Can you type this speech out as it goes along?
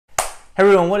Hey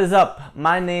everyone, what is up?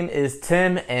 My name is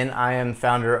Tim and I am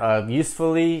founder of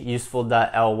Usefully,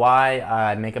 useful.ly.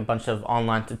 I make a bunch of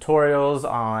online tutorials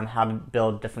on how to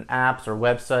build different apps or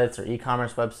websites or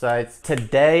e-commerce websites.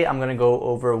 Today I'm going to go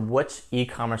over which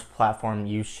e-commerce platform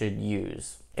you should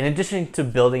use. In addition to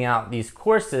building out these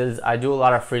courses, I do a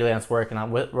lot of freelance work and I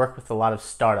work with a lot of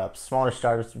startups, smaller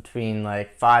startups between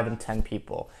like 5 and 10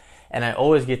 people. And I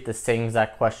always get the same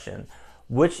exact question.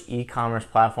 Which e-commerce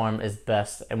platform is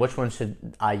best and which one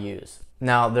should I use?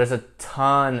 Now, there's a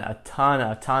ton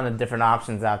of different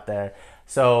options out there.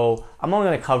 So I'm only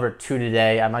going to cover 2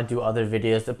 today. I might do other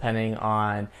videos depending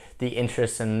on the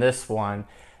interest in this one.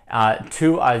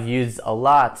 2 I've used a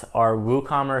lot are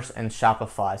WooCommerce and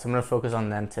Shopify. So I'm going to focus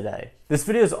on them today. This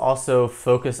video is also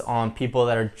focused on people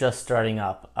that are just starting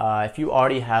up. If you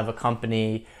already have a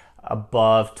company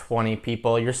above 20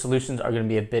 people, your solutions are going to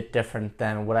be a bit different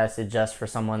than what I suggest for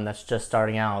someone that's just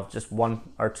starting out, just 1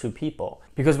 or 2 people.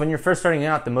 Because when you're first starting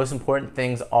out, the most important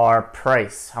things are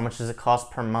price. How much does it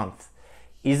cost per month?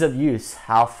 Ease of use.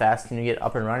 How fast can you get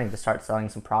up and running to start selling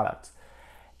some products?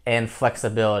 And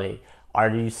flexibility. Are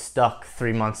you stuck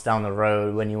 3 months down the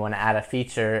road when you want to add a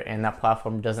feature and that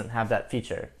platform doesn't have that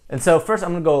feature? And so first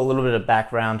I'm going to go a little bit of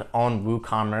background on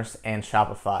WooCommerce and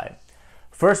Shopify.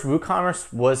 First,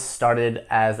 WooCommerce was started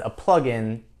as a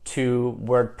plugin to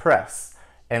WordPress,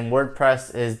 and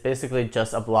WordPress is basically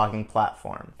just a blogging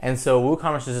platform. And so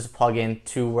WooCommerce is just a plugin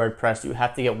to WordPress. You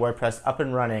have to get WordPress up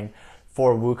and running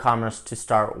for WooCommerce to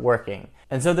start working.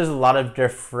 And so there's a lot of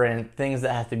different things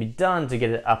that have to be done to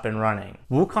get it up and running.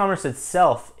 WooCommerce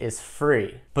itself is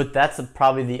free, but that's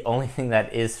probably the only thing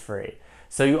that is free.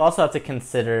 So you also have to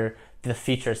consider the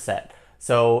feature set.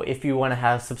 So if you want to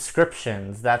have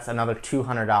subscriptions, that's another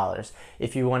 $200.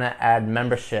 If you want to add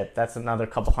membership, that's another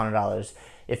couple $100.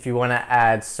 If you want to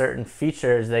add certain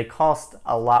features, they cost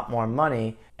a lot more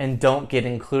money and don't get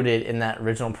included in that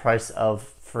original price of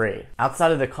free.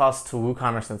 Outside of the cost to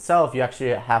WooCommerce itself, you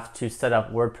actually have to set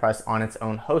up WordPress on its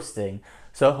own hosting.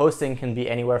 So hosting can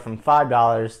be anywhere from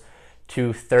 $5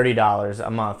 to $30 a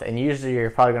month, and usually you're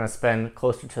probably going to spend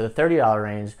closer to the $30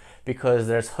 range because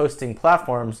there's hosting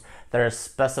platforms that are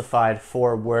specified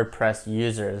for WordPress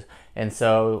users. And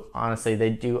so honestly, they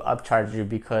do upcharge you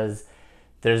because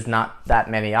there's not that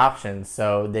many options,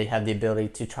 so they have the ability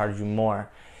to charge you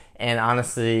more. And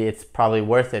honestly, it's probably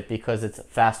worth it because it's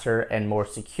faster and more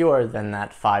secure than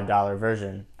that $5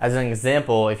 version. As an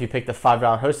example, if you pick the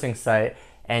 $5 hosting site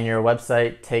and your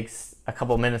website takes a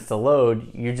couple minutes to load,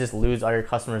 you just lose all your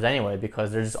customers anyway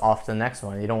because they're just off to the next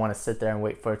one. You don't want to sit there and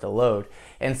wait for it to load.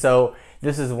 And so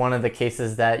this is one of the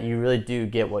cases that you really do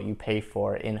get what you pay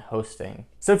for in hosting.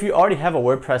 So if you already have a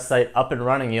WordPress site up and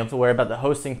running, you don't have to worry about the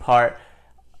hosting part.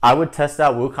 I would test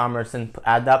out WooCommerce and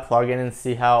add that plugin and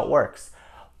see how it works.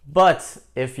 But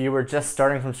if you were just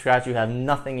starting from scratch, you have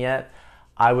nothing yet,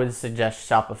 I would suggest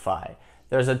Shopify.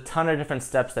 There's a ton of different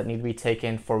steps that need to be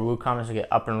taken for WooCommerce to get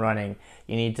up and running.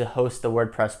 You need to host the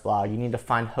WordPress blog. You need to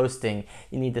find hosting.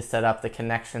 You need to set up the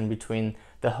connection between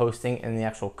the hosting and the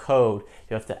actual code.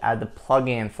 You have to add the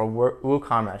plugin for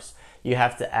WooCommerce. You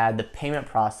have to add the payment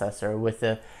processor with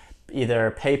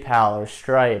either PayPal or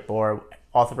Stripe or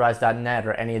Authorize.net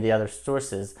or any of the other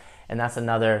sources. And that's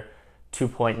another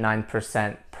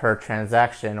 2.9% per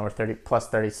transaction or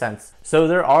 30 cents. So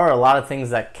there are a lot of things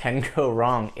that can go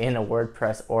wrong in a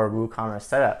WordPress or WooCommerce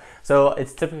setup. So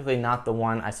it's typically not the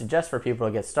one I suggest for people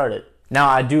to get started. Now,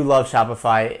 I do love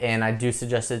Shopify and I do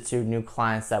suggest it to new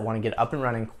clients that want to get up and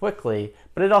running quickly,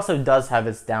 but it also does have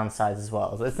its downsides as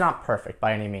well. So it's not perfect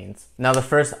by any means. Now, the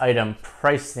first item,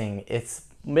 pricing. It's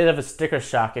a bit of a sticker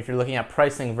shock if you're looking at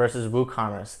pricing versus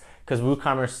WooCommerce, because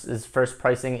WooCommerce's first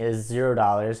pricing is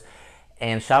 $0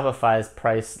 and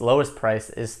Shopify's lowest price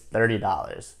is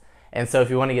 $30. And so if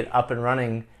you want to get up and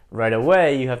running right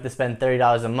away, you have to spend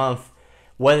 $30 a month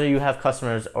whether you have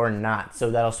customers or not. So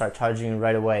that'll start charging you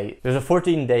right away. There's a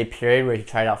 14-day period where you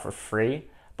try it out for free,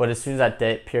 but as soon as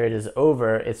that period is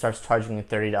over, it starts charging you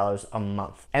 $30 a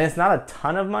month. And it's not a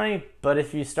ton of money, but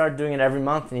if you start doing it every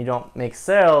month and you don't make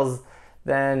sales,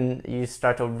 then you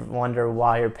start to wonder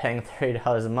why you're paying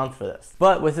 $30 a month for this.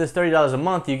 But with this $30 a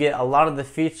month, you get a lot of the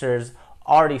features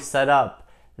already set up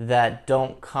that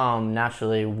don't come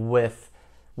naturally with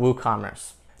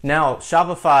WooCommerce. Now,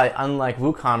 Shopify, unlike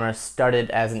WooCommerce, started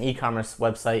as an e-commerce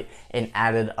website and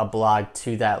added a blog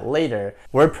to that later.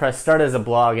 WordPress started as a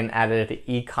blog and added an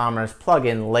e-commerce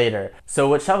plugin later. So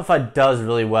what Shopify does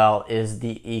really well is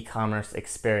the e-commerce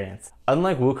experience.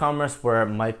 Unlike WooCommerce, where it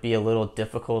might be a little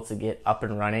difficult to get up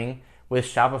and running, with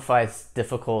Shopify it's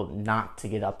difficult not to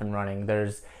get up and running.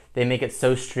 They make it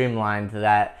so streamlined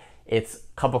that it's a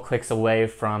couple clicks away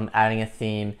from adding a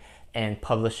theme and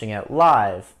publishing it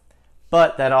live.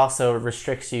 But that also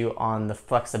restricts you on the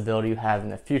flexibility you have in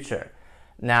the future.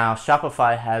 Now,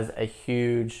 Shopify has a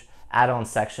huge add-on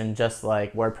section just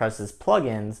like WordPress's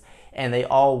plugins, and they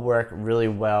all work really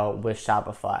well with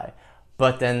Shopify.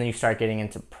 But then you start getting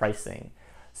into pricing.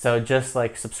 So just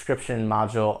like subscription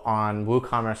module on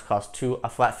WooCommerce costs a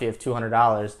flat fee of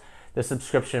 $200, the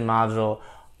subscription module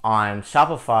on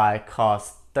Shopify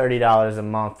costs $30 a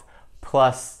month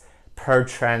plus per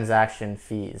transaction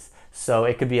fees. So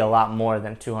it could be a lot more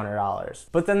than $200.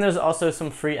 But then there's also some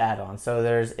free add-ons. So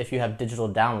if you have digital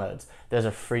downloads, there's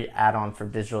a free add-on for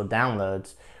digital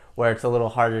downloads where it's a little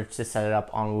harder to set it up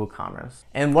on WooCommerce.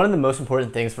 And one of the most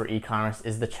important things for e-commerce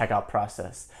is the checkout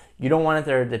process. You don't want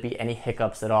there to be any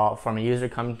hiccups at all from a user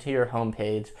coming to your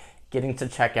homepage, getting to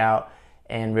checkout,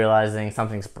 and realizing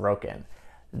something's broken.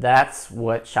 That's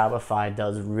what Shopify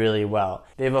does really well.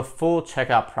 They have a full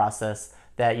checkout process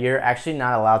that you're actually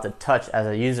not allowed to touch as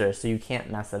a user, so you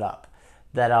can't mess it up.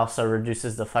 That also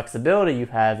reduces the flexibility you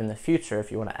have in the future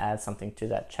if you want to add something to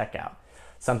that checkout.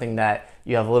 Something that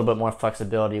you have a little bit more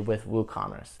flexibility with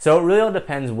WooCommerce. So it really all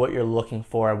depends what you're looking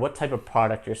for, what type of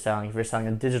product you're selling. If you're selling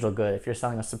a digital good, if you're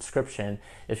selling a subscription,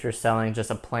 if you're selling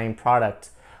just a plain product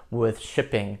with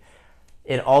shipping,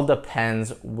 it all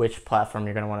depends which platform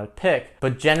you're going to want to pick.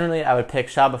 But generally, I would pick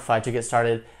Shopify to get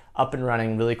started up and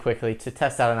running really quickly, to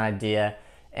test out an idea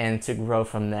and to grow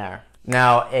from there.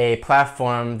 Now, a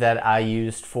platform that I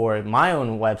used for my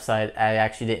own website, I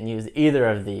actually didn't use either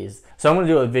of these. So I'm going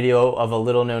to do a video of a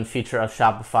little known feature of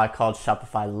Shopify called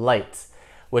Shopify Lite,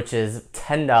 which is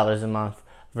 $10 a month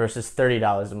versus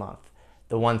 $30 a month.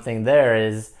 The one thing there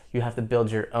is you have to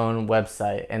build your own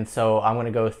website. And so I'm going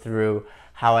to go through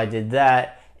how I did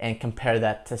that and compare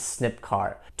that to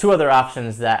Snipcart. Two other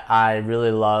options that I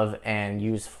really love and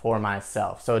use for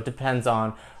myself. So it depends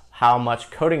on how much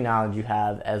coding knowledge you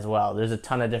have as well. There's a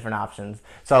ton of different options.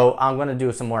 So I'm going to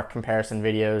do some more comparison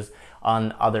videos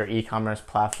on other e-commerce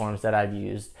platforms that I've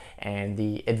used and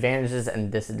the advantages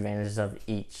and disadvantages of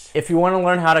each. If you want to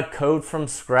learn how to code from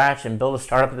scratch and build a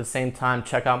startup at the same time,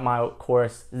 check out my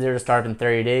course, Zero to Startup in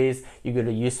 30 Days. You go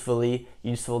to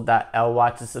useful.ly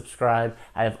to subscribe.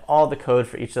 I have all the code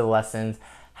for each of the lessons,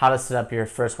 how to set up your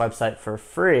first website for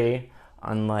free,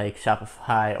 unlike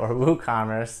Shopify or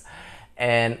WooCommerce,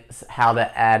 and how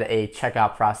to add a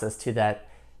checkout process to that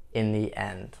in the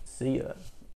end. See ya.